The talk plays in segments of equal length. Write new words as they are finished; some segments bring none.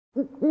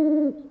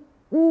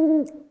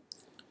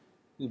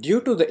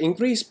Due to the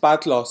increased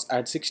path loss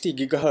at 60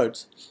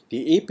 GHz,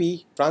 the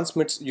AP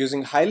transmits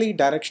using highly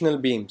directional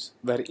beams,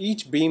 where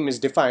each beam is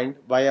defined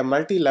by a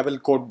multi-level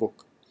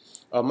codebook.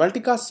 A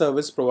multicast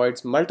service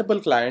provides multiple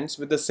clients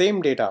with the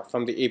same data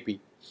from the AP.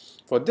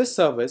 For this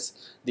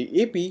service,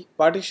 the AP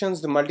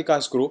partitions the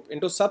multicast group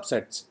into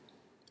subsets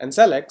and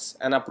selects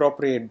an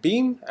appropriate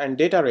beam and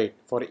data rate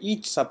for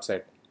each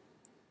subset.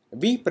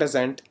 We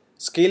present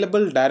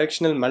Scalable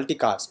Directional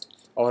Multicast,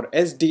 or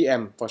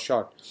SDM for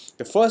short,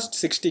 the first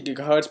 60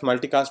 GHz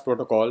multicast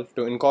protocol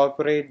to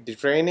incorporate the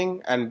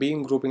training and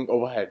beam grouping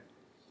overhead.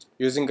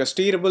 Using a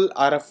steerable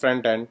RF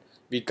front-end,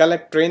 we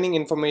collect training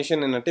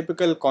information in a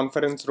typical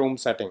conference room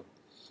setting.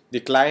 The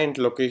client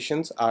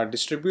locations are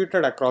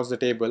distributed across the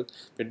table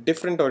with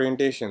different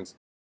orientations.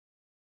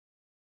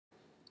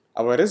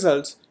 Our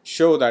results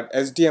show that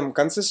SDM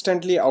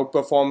consistently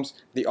outperforms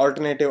the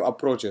alternative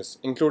approaches,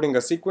 including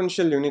a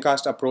sequential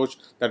unicast approach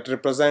that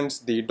represents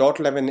the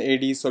 .11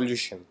 AD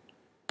solution.